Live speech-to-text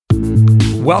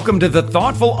Welcome to the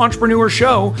Thoughtful Entrepreneur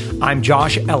Show. I'm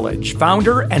Josh Elledge,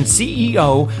 founder and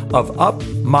CEO of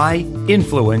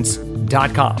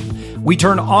UpMyInfluence.com. We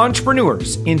turn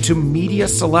entrepreneurs into media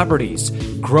celebrities,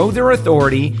 grow their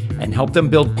authority, and help them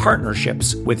build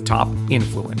partnerships with top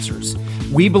influencers.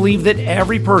 We believe that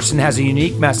every person has a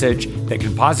unique message that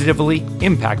can positively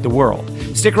impact the world.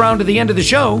 Stick around to the end of the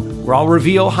show, where I'll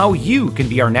reveal how you can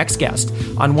be our next guest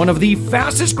on one of the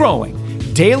fastest growing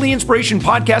daily inspiration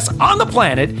podcasts on the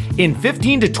planet in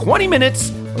 15 to 20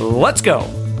 minutes. Let's go.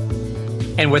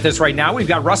 And with us right now, we've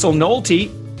got Russell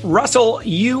Nohelty. Russell,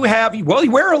 you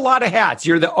wear a lot of hats.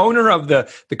 You're the owner of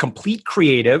the Complete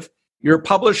Creative. You're a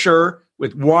publisher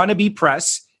with Wannabe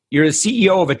Press. You're the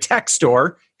CEO of a tech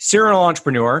store, serial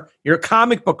entrepreneur. You're a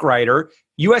comic book writer,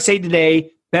 USA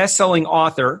Today best-selling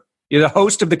author. You're the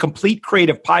host of the Complete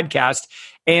Creative podcast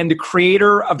and the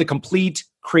creator of the Complete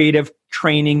Creative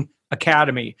Training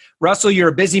Academy. Russell, you're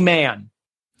a busy man.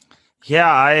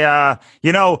 Yeah,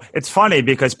 it's funny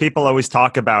because people always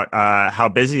talk about how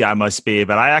busy I must be,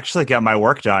 but I actually get my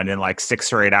work done in like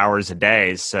 6 or 8 hours a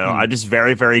day. So I'm just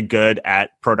very, very good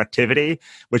at productivity,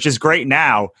 which is great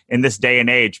now in this day and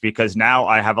age, because now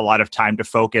I have a lot of time to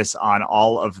focus on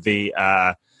all of the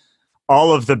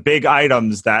big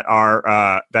items that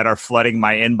are flooding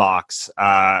my inbox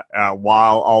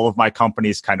while all of my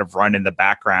companies kind of run in the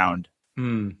background.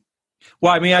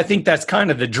 Well, I mean, I think that's kind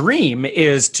of the dream,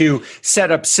 is to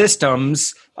set up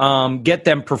systems, get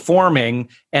them performing,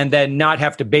 and then not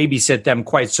have to babysit them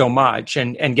quite so much,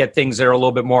 and get things that are a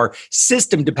little bit more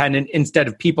system dependent instead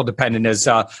of people dependent, as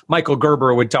Michael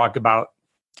Gerber would talk about.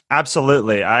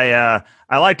 Absolutely. I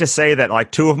like to say that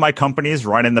like 2 of my companies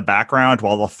run in the background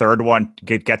while the third one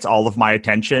gets all of my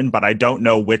attention, but I don't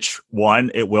know which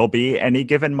one it will be any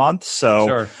given month. So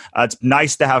Sure. It's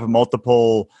nice to have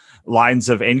multiple lines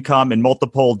of income in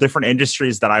multiple different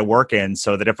industries that I work in,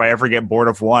 so that if I ever get bored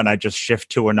of one, I just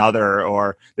shift to another,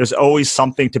 or there's always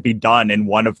something to be done in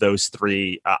one of those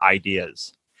 3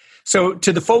 ideas. So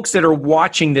to the folks that are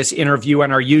watching this interview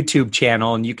on our YouTube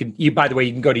channel, and by the way,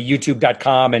 you can go to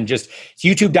youtube.com and just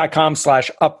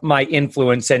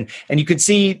youtube.com/upmyinfluence. And you can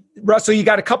see, Russell, you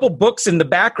got a couple books in the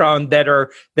background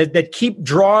that keep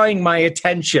drawing my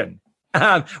attention.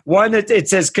 One that it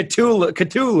says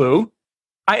Cthulhu.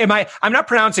 I'm not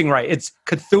pronouncing right. It's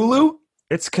Cthulhu.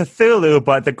 It's Cthulhu,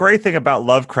 but the great thing about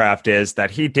Lovecraft is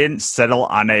that he didn't settle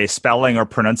on a spelling or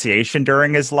pronunciation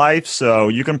during his life, so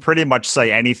you can pretty much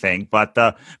say anything, but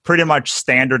the pretty much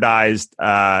standardized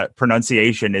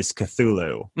pronunciation is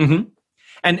Cthulhu. Mm-hmm.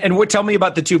 And tell me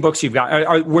about the 2 books you've got.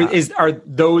 Are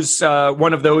those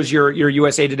one of those your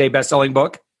USA Today bestselling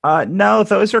book? No,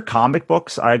 those are comic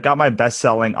books. I got my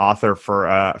best-selling author for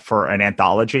an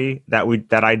anthology that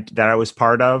I was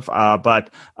part of. But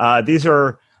these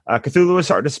are Cthulhu is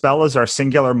Hard to Spell is our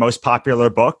singular most popular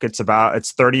book. It's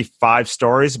 35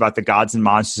 stories about the gods and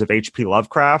monsters of H.P.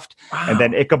 Lovecraft. Wow. And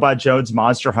then Ichabod Jones'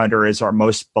 Monster Hunter is our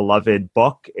most beloved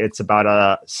book. It's about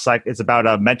a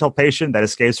mental patient that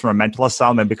escapes from a mental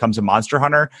asylum and becomes a monster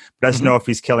hunter, but doesn't know if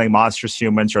he's killing monstrous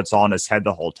humans or it's all in his head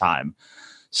the whole time.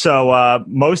 So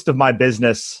most of my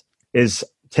business is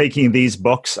taking these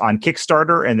books on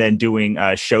Kickstarter and then doing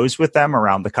shows with them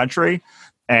around the country.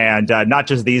 And not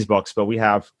just these books, but we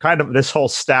have kind of this whole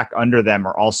stack under them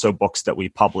are also books that we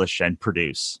publish and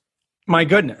produce. My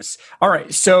goodness. All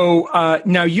right. So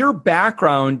now your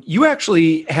background, you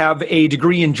actually have a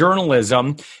degree in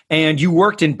journalism, and you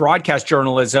worked in broadcast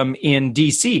journalism in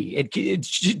D.C.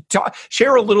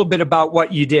 Share a little bit about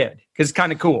what you did, because it's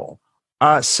kind of cool.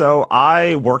 So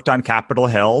I worked on Capitol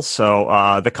Hill.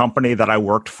 So the company that I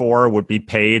worked for would be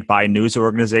paid by news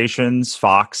organizations,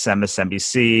 Fox,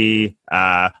 MSNBC,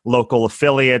 local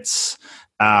affiliates,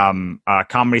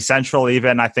 Comedy Central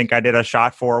even, I think I did a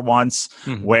shot for once,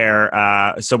 where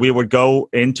so we would go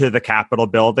into the Capitol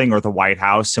building or the White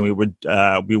House, and we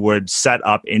would set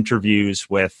up interviews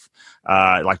with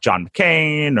like John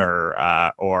McCain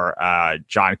or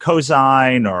John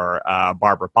Kozine or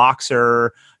Barbara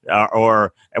Boxer.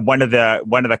 Or one of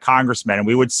the congressmen, and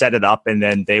we would set it up, and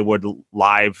then they would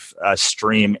live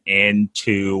stream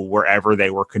into wherever they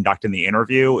were conducting the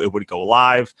interview. It would go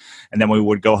live, and then we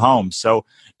would go home. So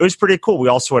it was pretty cool. We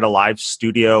also had a live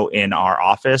studio in our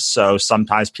office, so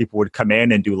sometimes people would come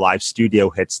in and do live studio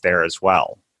hits there as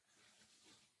well.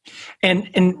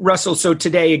 And Russell, so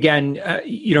today again,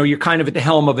 you're kind of at the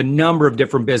helm of a number of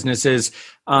different businesses.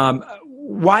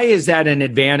 Why is that an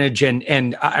advantage?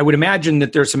 And I would imagine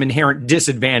that there's some inherent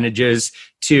disadvantages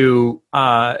to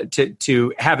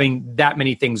having that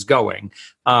many things going.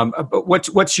 But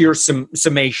what's your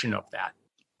summation of that?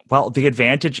 Well, the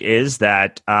advantage is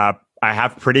that I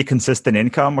have pretty consistent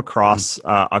income across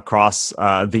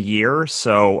the year.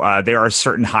 So there are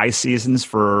certain high seasons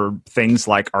for things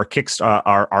like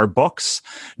our books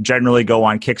generally go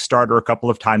on Kickstarter a couple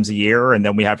of times a year, and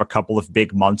then we have a couple of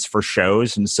big months for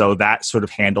shows, and so that sort of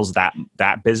handles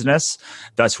that business.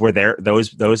 That's where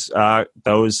those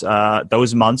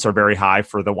months are very high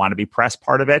for the Wannabe Press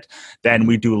part of it. Then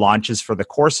we do launches for the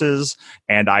courses,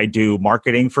 and I do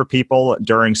marketing for people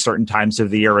during certain times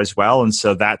of the year as well, and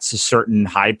so that's a certain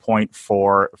high point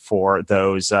for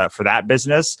those for that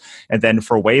business. And then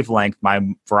for Wavelength, my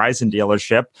Verizon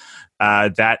dealership,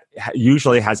 that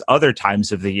usually has other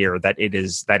times of the year that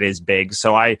is big.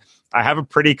 So I have a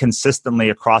pretty consistently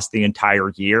across the entire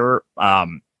year a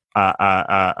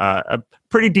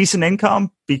pretty decent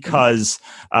income because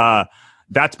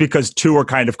that's because two are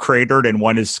kind of cratered and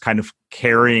one is kind of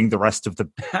carrying the rest of the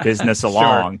business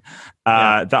along.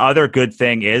 Sure. The other good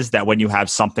thing is that when you have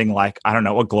something like, I don't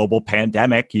know, a global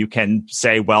pandemic, you can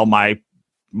say, well, my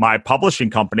publishing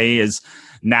company is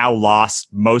now lost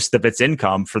most of its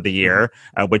income for the year,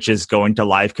 which is going to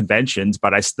live conventions,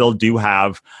 but I still do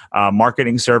have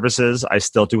marketing services. I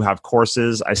still do have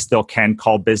courses. I still can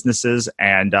call businesses,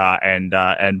 and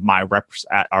my reps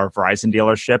at our Verizon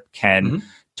dealership can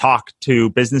talk to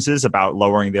businesses about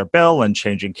lowering their bill and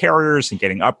changing carriers and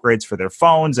getting upgrades for their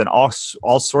phones and all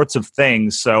sorts of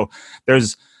things. So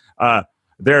there's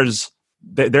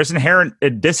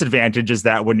inherent disadvantages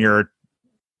that when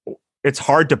it's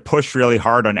hard to push really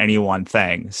hard on any one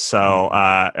thing. So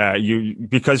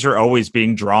because you're always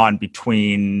being drawn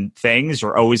between things,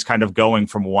 you're always kind of going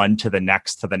from one to the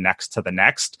next to the next to the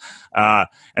next,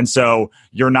 and so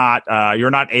I'm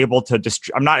not able to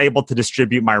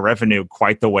distribute my revenue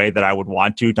quite the way that I would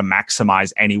want to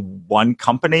maximize any one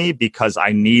company because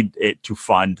I need it to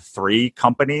fund 3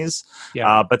 companies.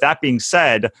 Yeah. But that being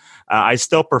said, I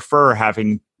still prefer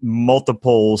having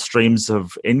multiple streams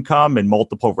of income and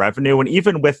multiple revenue, and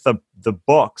even with the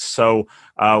books. So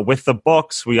with the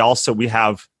books, we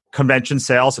have convention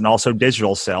sales and also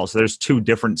digital sales. There's 2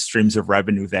 different streams of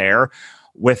revenue there.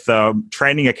 With the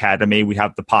Training Academy, we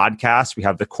have the podcast, we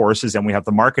have the courses, and we have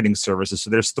the marketing services. So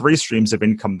there's 3 streams of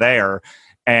income there.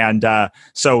 And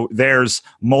so there's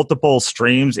multiple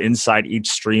streams inside each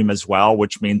stream as well,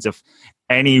 which means if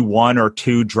any 1 or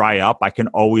 2 dry up, I can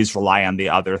always rely on the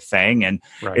other thing. And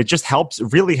It just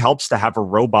really helps to have a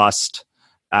robust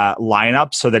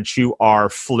lineup so that you are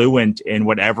fluent in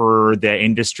whatever the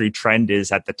industry trend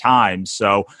is at the time.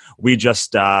 So we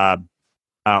just,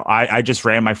 I just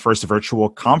ran my first virtual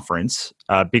conference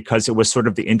because it was sort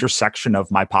of the intersection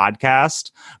of my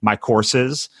podcast, my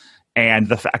courses, and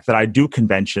the fact that I do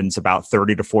conventions about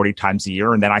 30 to 40 times a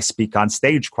year, and then I speak on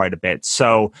stage quite a bit.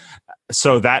 So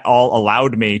that all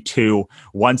allowed me to,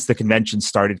 once the convention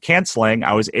started canceling,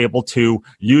 I was able to,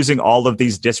 using all of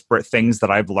these disparate things that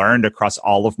I've learned across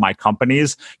all of my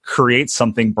companies, create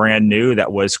something brand new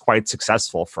that was quite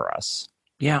successful for us.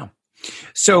 Yeah.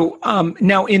 So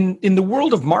now in the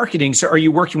world of marketing, so are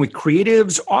you working with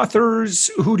creatives, authors?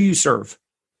 Who do you serve?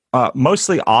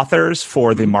 Mostly authors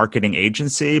for the marketing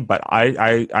agency, but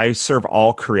I serve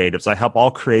all creatives. I help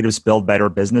all creatives build better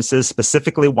businesses,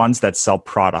 specifically ones that sell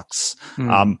products,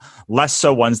 less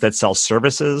so ones that sell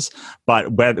services.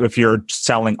 But if you're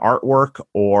selling artwork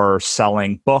or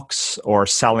selling books or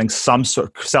selling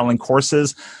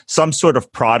courses, some sort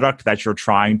of product that you're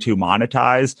trying to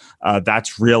monetize,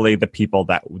 that's really the people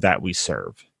that we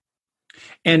serve.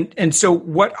 And so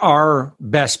what are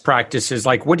best practices?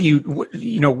 Like, what is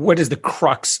the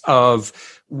crux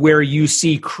of where you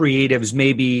see creatives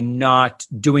maybe not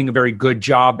doing a very good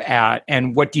job at?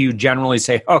 And what do you generally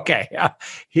say, okay,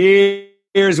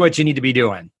 here's what you need to be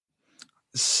doing?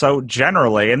 So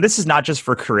generally, and this is not just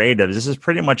for creatives, this is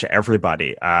pretty much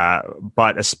everybody,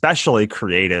 but especially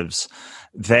creatives,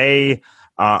 they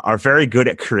are very good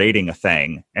at creating a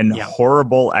thing and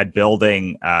horrible at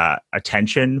building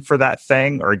attention for that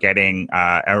thing, or getting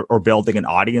or building an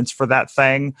audience for that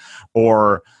thing,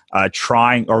 or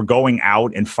trying or going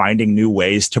out and finding new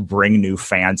ways to bring new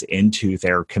fans into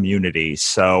their community.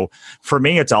 So for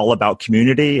me, it's all about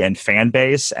community and fan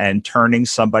base and turning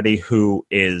somebody who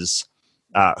is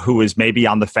maybe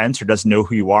on the fence or doesn't know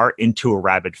who you are into a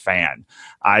rabid fan.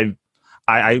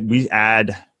 We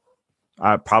add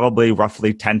probably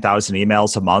roughly 10,000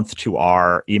 emails a month to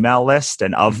our email list.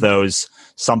 And of those,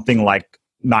 something like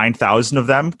 9,000 of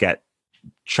them get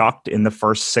chucked in the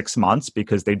first 6 months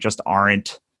because they just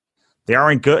aren't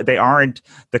good.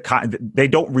 They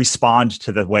don't respond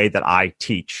to the way that I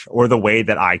teach or the way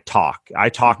that I talk. I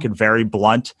talk in very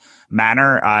blunt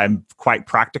manner. I'm quite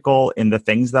practical in the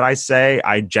things that I say.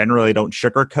 I generally don't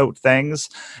sugarcoat things.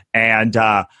 And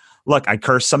look, I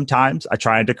curse sometimes. I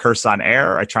try to curse on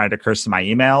air. I try to curse in my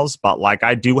emails, but like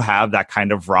I do have that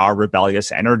kind of raw,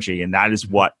 rebellious energy. And that is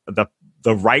what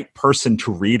the right person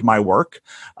to read my work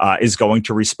is going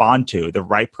to respond to. The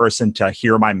right person to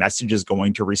hear my message is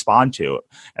going to respond to.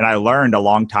 And I learned a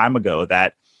long time ago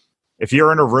that if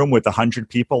you're in a room with 100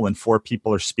 people and 4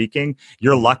 people are speaking,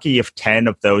 you're lucky if 10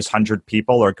 of those 100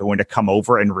 people are going to come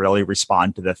over and really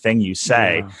respond to the thing you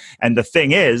say. Yeah. And the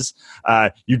thing is,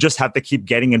 you just have to keep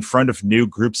getting in front of new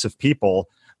groups of people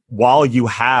while you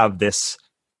have this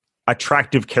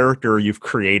attractive character you've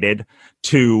created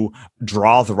to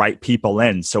draw the right people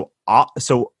in. So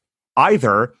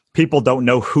either people don't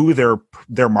know who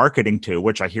they're marketing to,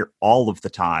 which I hear all of the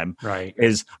time, right,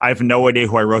 is I have no idea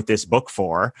who I wrote this book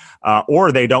for,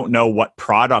 or they don't know what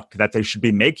product that they should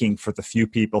be making for the few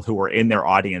people who are in their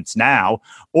audience now,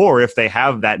 or if they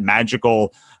have that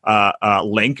magical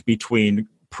link between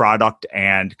product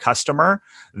and customer,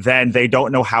 then they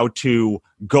don't know how to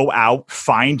go out,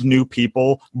 find new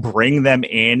people, bring them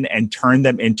in, and turn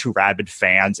them into rabid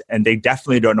fans. And they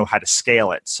definitely don't know how to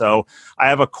scale it. So I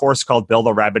have a course called Build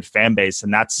a Rabid Fan Base,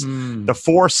 and that's the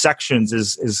 4 sections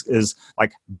is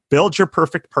like build your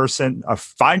perfect person,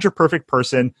 find your perfect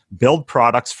person, build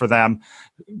products for them,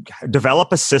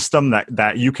 develop a system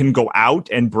that you can go out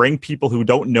and bring people who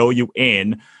don't know you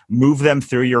in, move them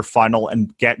through your funnel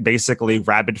and get basically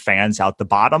rabid fans out the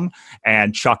bottom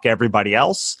and chuck everybody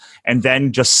else, and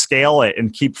then just scale it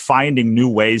and keep finding new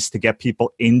ways to get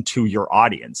people into your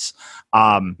audience.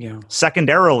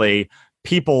 Secondarily,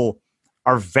 people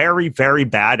are very, very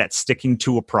bad at sticking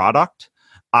to a product.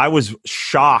 I was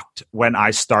shocked when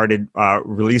I started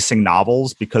releasing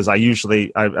novels because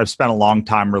I've spent a long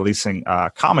time releasing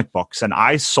comic books, and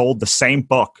I sold the same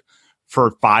book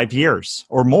for 5 years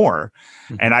or more.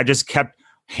 Mm-hmm. And I just kept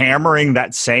hammering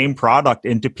that same product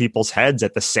into people's heads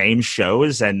at the same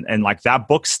shows. And like that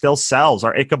book still sells.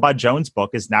 Our Ichabod Jones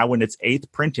book is now in its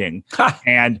 8th printing.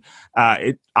 And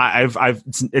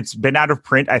it's been out of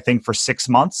print, I think, for 6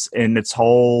 months in its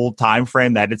whole time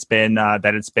frame that it's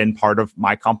been part of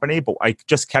my company. But I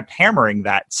just kept hammering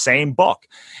that same book.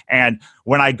 And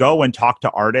when I go and talk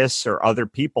to artists or other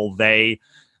people, they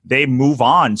move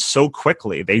on so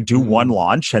quickly. They do one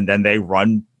launch and then they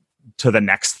run to the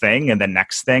next thing and the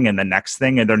next thing and the next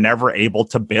thing. And they're never able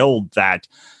to build that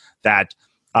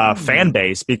fan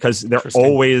base because they're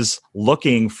always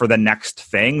looking for the next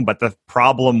thing. But the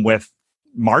problem with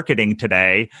marketing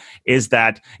today is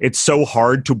that it's so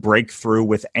hard to break through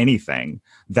with anything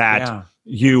that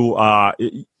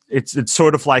it's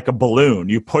sort of like a balloon.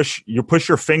 You push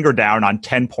your finger down on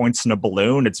 10 points in a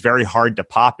balloon. It's very hard to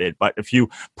pop it. But if you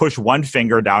push one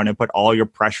finger down and put all your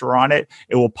pressure on it,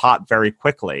 it will pop very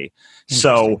quickly.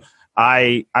 So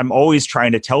I'm always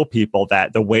trying to tell people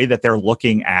that the way that they're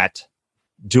looking at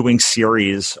doing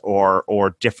series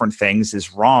or different things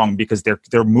is wrong because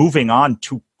they're moving on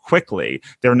too quickly.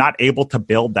 They're not able to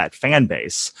build that fan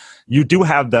base. You do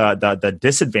have the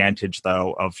disadvantage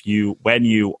though of when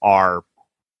you are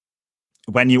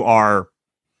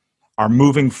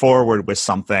moving forward with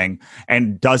something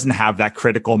and doesn't have that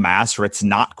critical mass, or it's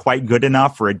not quite good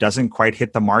enough, or it doesn't quite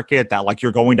hit the market, that like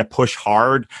you're going to push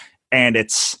hard and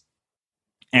it's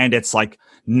like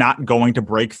not going to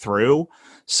break through.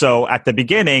 So at the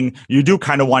beginning, you do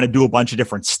kind of want to do a bunch of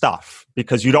different stuff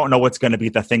because you don't know what's going to be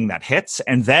the thing that hits.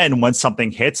 And then when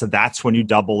something hits, that's when you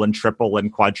double and triple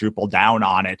and quadruple down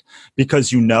on it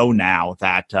because you know now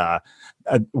that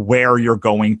where you're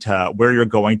going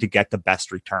to get the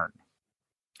best return.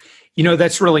 You know,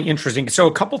 that's really interesting. So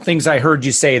a couple things I heard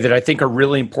you say that I think are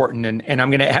really important, and I'm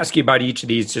going to ask you about each of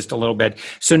these just a little bit.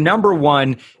 So number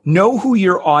one, know who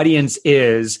your audience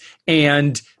is.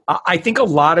 And I think a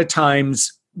lot of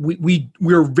times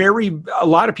a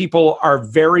lot of people are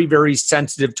very, very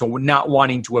sensitive to not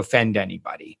wanting to offend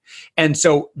anybody. And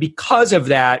so because of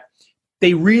that,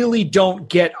 they really don't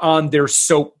get on their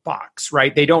soapbox,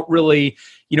 right? They don't really,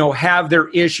 have their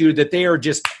issue that they are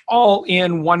just all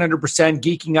in 100%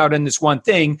 geeking out on this one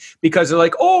thing because they're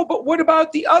like, oh, but what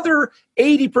about the other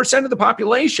 80% of the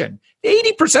population?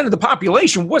 80% of the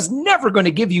population was never going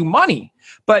to give you money.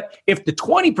 But if the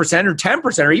 20% or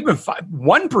 10% or even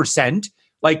 1%,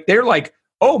 like they're like,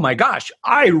 oh my gosh,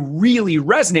 I really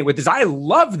resonate with this. I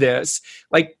love this.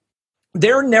 Like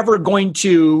they're never going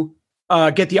to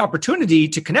get the opportunity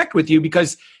to connect with you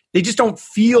because they just don't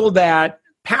feel that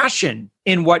passion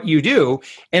in what you do.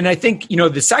 And I think,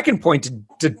 the second point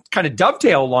to kind of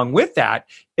dovetail along with that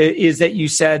is that you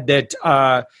said that,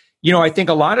 I think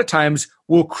a lot of times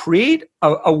we'll create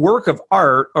a work of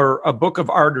art or a book of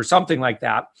art or something like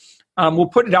that. We'll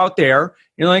put it out there.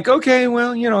 You're like, okay,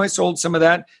 well, I sold some of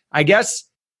that. I guess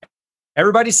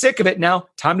Everybody's sick of it now.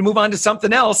 Time to move on to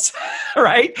something else,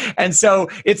 right? And so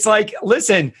it's like,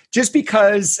 listen, just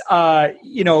because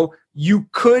you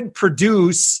could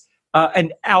produce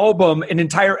an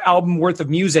entire album worth of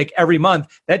music every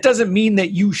month, that doesn't mean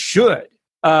that you should.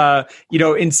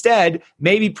 Instead,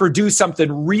 maybe produce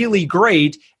something really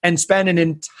great and spend an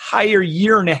entire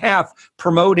year and a half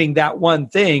promoting that one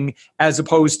thing, as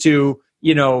opposed to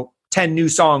 10 new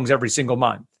songs every single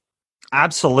month.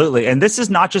 Absolutely. And this is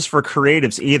not just for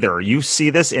creatives either. You see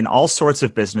this in all sorts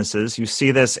of businesses. You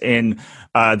see this in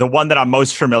the one that I'm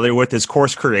most familiar with is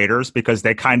course creators, because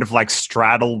they kind of like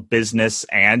straddle business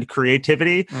and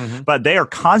creativity, but they are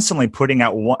constantly putting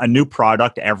out a new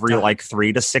product every like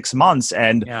 3 to 6 months.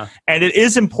 And it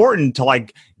is important to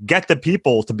like get the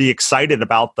people to be excited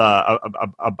about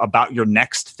about your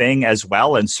next thing as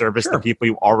well, and service the people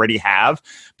you already have.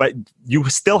 But you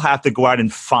still have to go out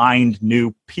and find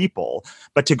new people.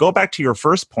 But to go back to your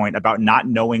first point about not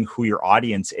knowing who your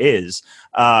audience is,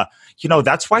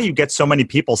 that's why you get so many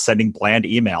people sending bland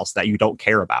emails that you don't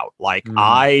care about. Like,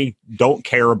 I don't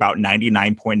care about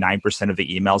 99.9% of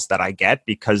the emails that I get,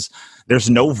 because there's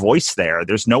no voice there.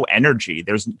 There's no energy.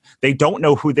 They don't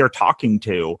know who they're talking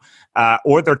to,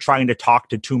 or they're trying to talk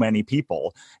to too many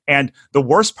people. And the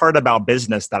worst part about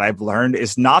business that I've learned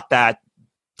is not that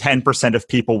 10% of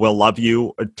people will love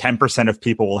you, 10% of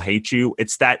people will hate you.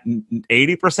 It's that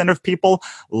 80% of people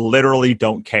literally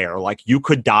don't care. Like, you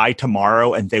could die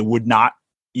tomorrow and they would not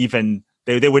even,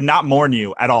 they would not mourn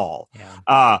you at all.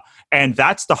 Yeah. And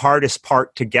that's the hardest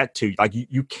part to get to. Like,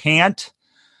 you can't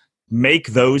make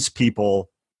those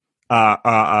people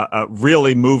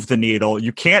really move the needle.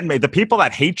 You can't make the people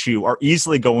that hate you are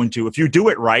easily going to, if you do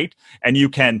it right, and you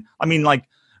can,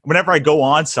 whenever I go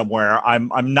on somewhere,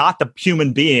 I'm not the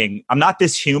human being. I'm not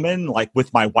this human like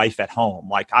with my wife at home.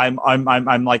 Like I'm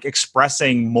like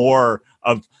expressing more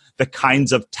of the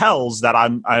kinds of tells that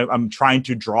I'm trying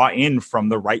to draw in from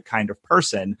the right kind of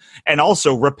person, and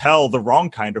also repel the wrong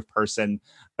kind of person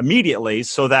immediately,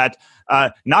 so that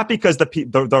not because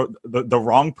the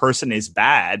wrong person is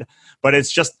bad, but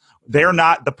it's just they're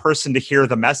not the person to hear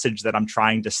the message that I'm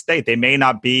trying to state. They may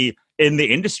not be in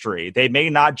the industry. They may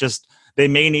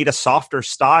need a softer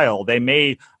style. They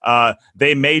may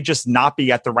just not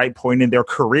be at the right point in their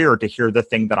career to hear the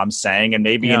thing that I'm saying. And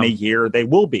maybe in a year they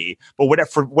will be, but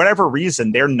for whatever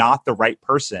reason, they're not the right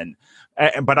person.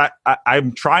 But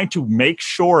I'm trying to make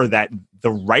sure that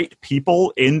the right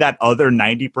people in that other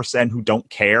 90% who don't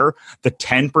care, the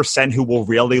 10% who will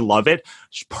really love it,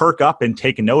 perk up and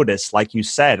take notice, like you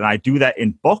said. And I do that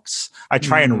in books. I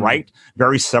try and write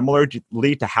very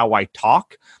similarly to how I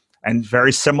talk, and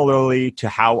very similarly to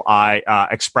how I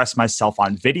express myself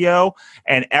on video.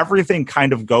 And everything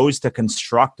kind of goes to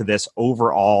construct this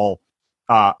overall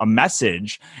a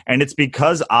message. And it's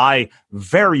because I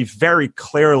very, very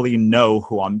clearly know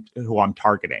who I'm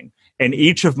targeting. In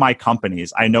each of my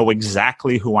companies, I know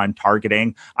exactly who I'm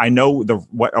targeting. I know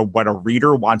what a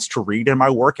reader wants to read in my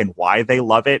work and why they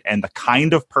love it, and the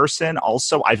kind of person.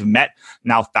 Also, I've met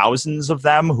now thousands of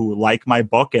them who like my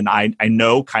book, and I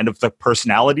know kind of the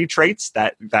personality traits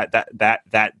that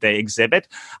they exhibit.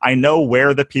 I know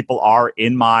where the people are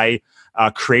in my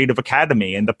creative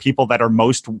academy, and the people that are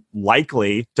most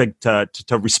likely to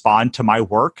respond to my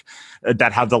work,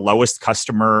 that have the lowest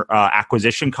customer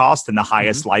acquisition cost and the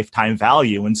highest lifetime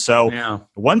value. And so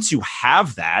once you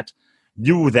have that,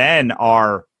 you then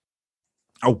are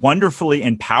wonderfully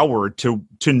empowered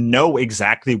to know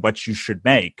exactly what you should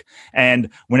make. And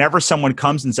whenever someone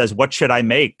comes and says, what should I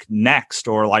make next?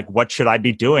 Or like, what should I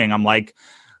be doing? I'm like,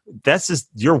 this is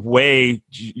your way.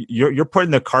 You're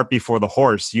putting the cart before the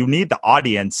horse. You need the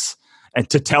audience and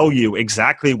to tell you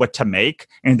exactly what to make.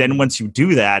 And then once you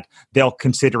do that, they'll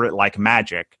consider it like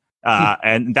magic.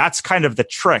 And that's kind of the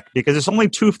trick, because there's only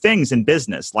two things in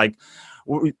business. Like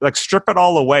strip it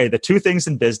all away. The two things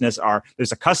in business are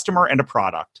there's a customer and a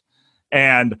product.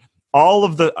 And all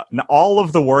of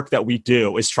the work that we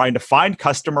do is trying to find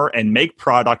customer and make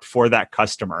product for that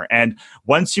customer. And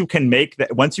once you can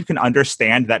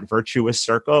understand that virtuous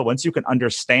circle, once you can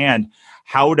understand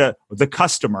the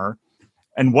customer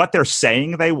and what they're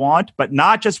saying they want, but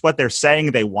not just what they're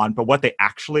saying they want, but what they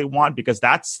actually want, because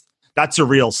that's a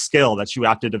real skill that you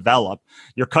have to develop.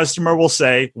 Your customer will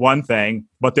say one thing,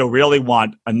 but they'll really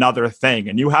want another thing.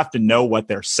 And you have to know what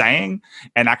they're saying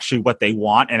and actually what they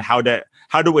want, and how to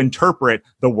interpret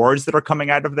the words that are coming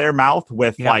out of their mouth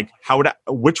with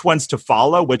which ones to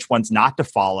follow, which ones not to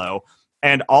follow.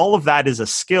 And all of that is a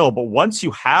skill. But once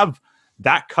you have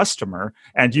that customer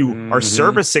and you are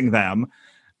servicing them,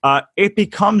 it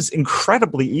becomes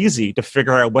incredibly easy to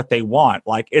figure out what they want.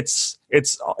 Like it's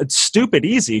it's stupid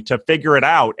easy to figure it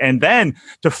out, and then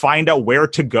to find out where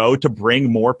to go to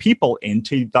bring more people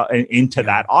into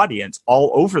that audience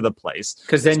all over the place.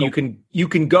 Because then you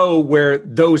can go where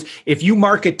those, if you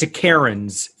market to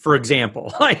Karens, for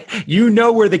example, like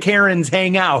where the Karens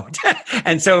hang out,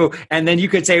 and then you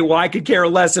could say, well, I could care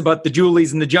less about the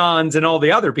Julies and the Johns and all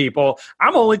the other people.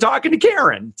 I'm only talking to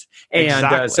Karens, and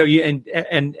exactly. So you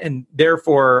and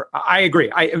therefore I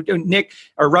agree. Nick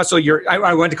or Russell,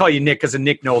 I want to call you Nick because of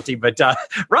Nick Nohelty, but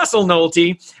Russell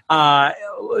Nohelty,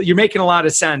 you're making a lot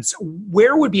of sense.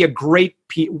 Where would be a great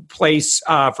place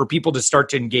for people to start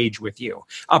to engage with you,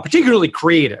 particularly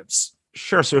creatives?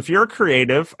 Sure. So if you're a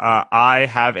creative, I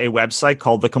have a website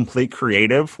called The Complete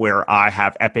Creative, where I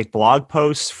have epic blog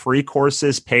posts, free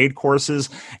courses, paid courses,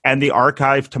 and the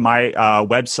archive to my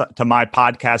website, to my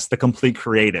podcast, The Complete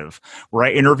Creative, where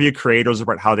I interview creators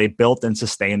about how they built and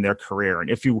sustained their career. And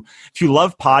if you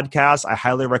love podcasts, I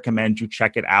highly recommend you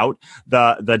check it out.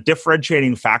 The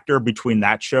differentiating factor between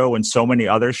that show and so many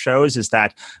other shows is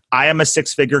that I am a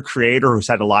six-figure creator who's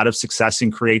had a lot of success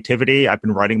in creativity. I've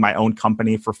been running my own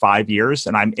company for 5 years.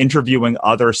 And I'm interviewing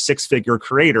other six-figure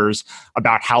creators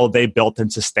about how they built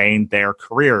and sustained their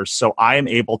careers. So I am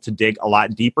able to dig a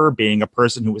lot deeper, being a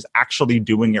person who is actually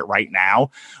doing it right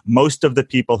now. Most of the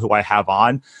people who I have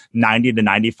on, 90 to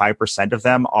 95% of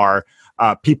them are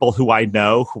people who I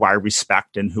know, who I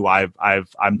respect, and who I'm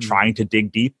trying to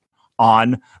dig deep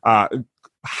on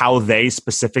how they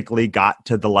specifically got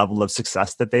to the level of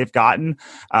success that they've gotten.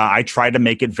 I try to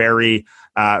make it very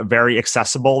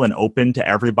accessible and open to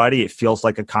everybody. It feels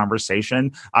like a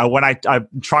conversation. When I'm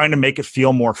trying to make it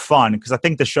feel more fun, because I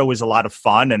think the show is a lot of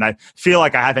fun, and I feel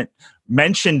like I haven't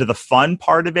mentioned the fun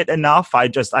part of it enough.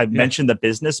 I've mentioned the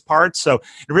business part. So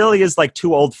it really is like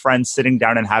two old friends sitting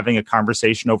down and having a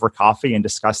conversation over coffee and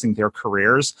discussing their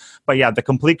careers. But yeah, The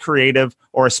Complete Creative,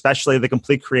 or especially The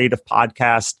Complete Creative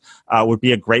podcast, would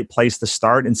be a great place to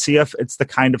start and see if it's the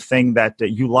kind of thing that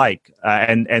you like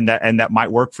and that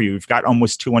might work for you. We've got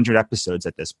almost 200 episodes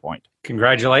at this point.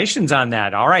 Congratulations on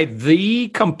that. All right.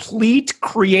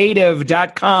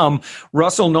 TheCompleteCreative.com.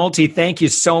 Russell Nohelty, thank you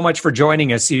so much for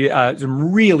joining us.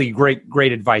 Some really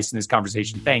great advice in this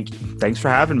conversation. Thank you. Thanks for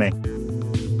having me.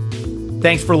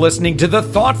 Thanks for listening to The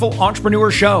Thoughtful Entrepreneur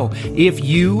Show. If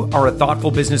you are a thoughtful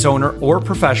business owner or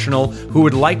professional who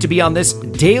would like to be on this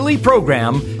daily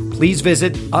program, please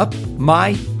visit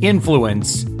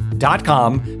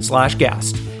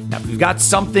upmyinfluence.com/guest. Now, if you've got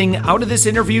something out of this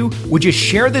interview, would you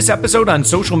share this episode on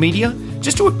social media?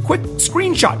 Just do a quick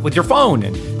screenshot with your phone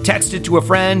and text it to a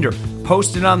friend or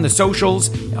post it on the socials.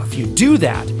 Now, if you do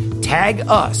that, tag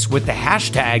us with the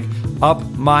hashtag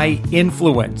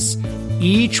UpMyInfluence.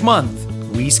 Each month,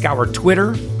 we scour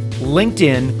Twitter,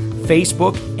 LinkedIn,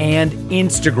 Facebook, and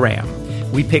Instagram.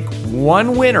 We pick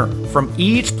one winner from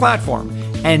each platform,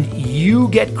 and you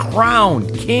get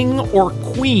crowned king or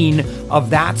queen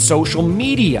of that social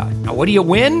media. Now, what do you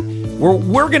win?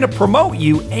 We're going to promote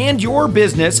you and your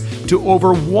business to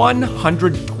over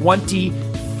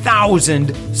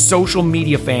 120,000 social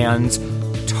media fans,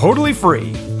 totally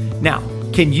free. Now,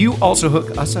 can you also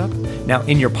hook us up? Now,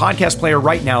 in your podcast player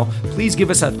right now, please give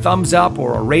us a thumbs up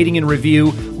or a rating and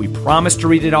review. We promise to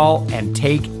read it all and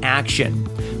take action.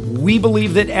 We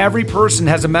believe that every person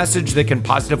has a message that can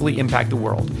positively impact the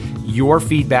world. Your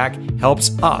feedback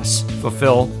helps us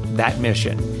fulfill that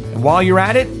mission. And while you're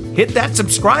at it, hit that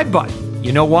subscribe button.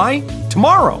 You know why?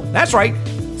 Tomorrow, that's right,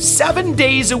 7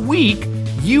 days a week,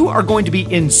 you are going to be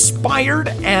inspired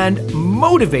and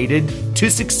motivated to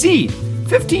succeed.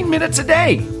 15 minutes a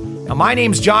day. Now, my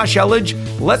name's Josh Elledge.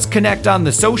 Let's connect on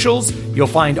the socials. You'll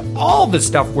find all the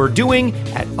stuff we're doing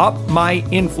at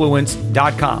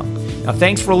upmyinfluence.com. Now,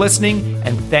 thanks for listening,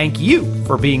 and thank you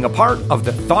for being a part of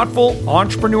the Thoughtful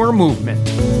Entrepreneur Movement.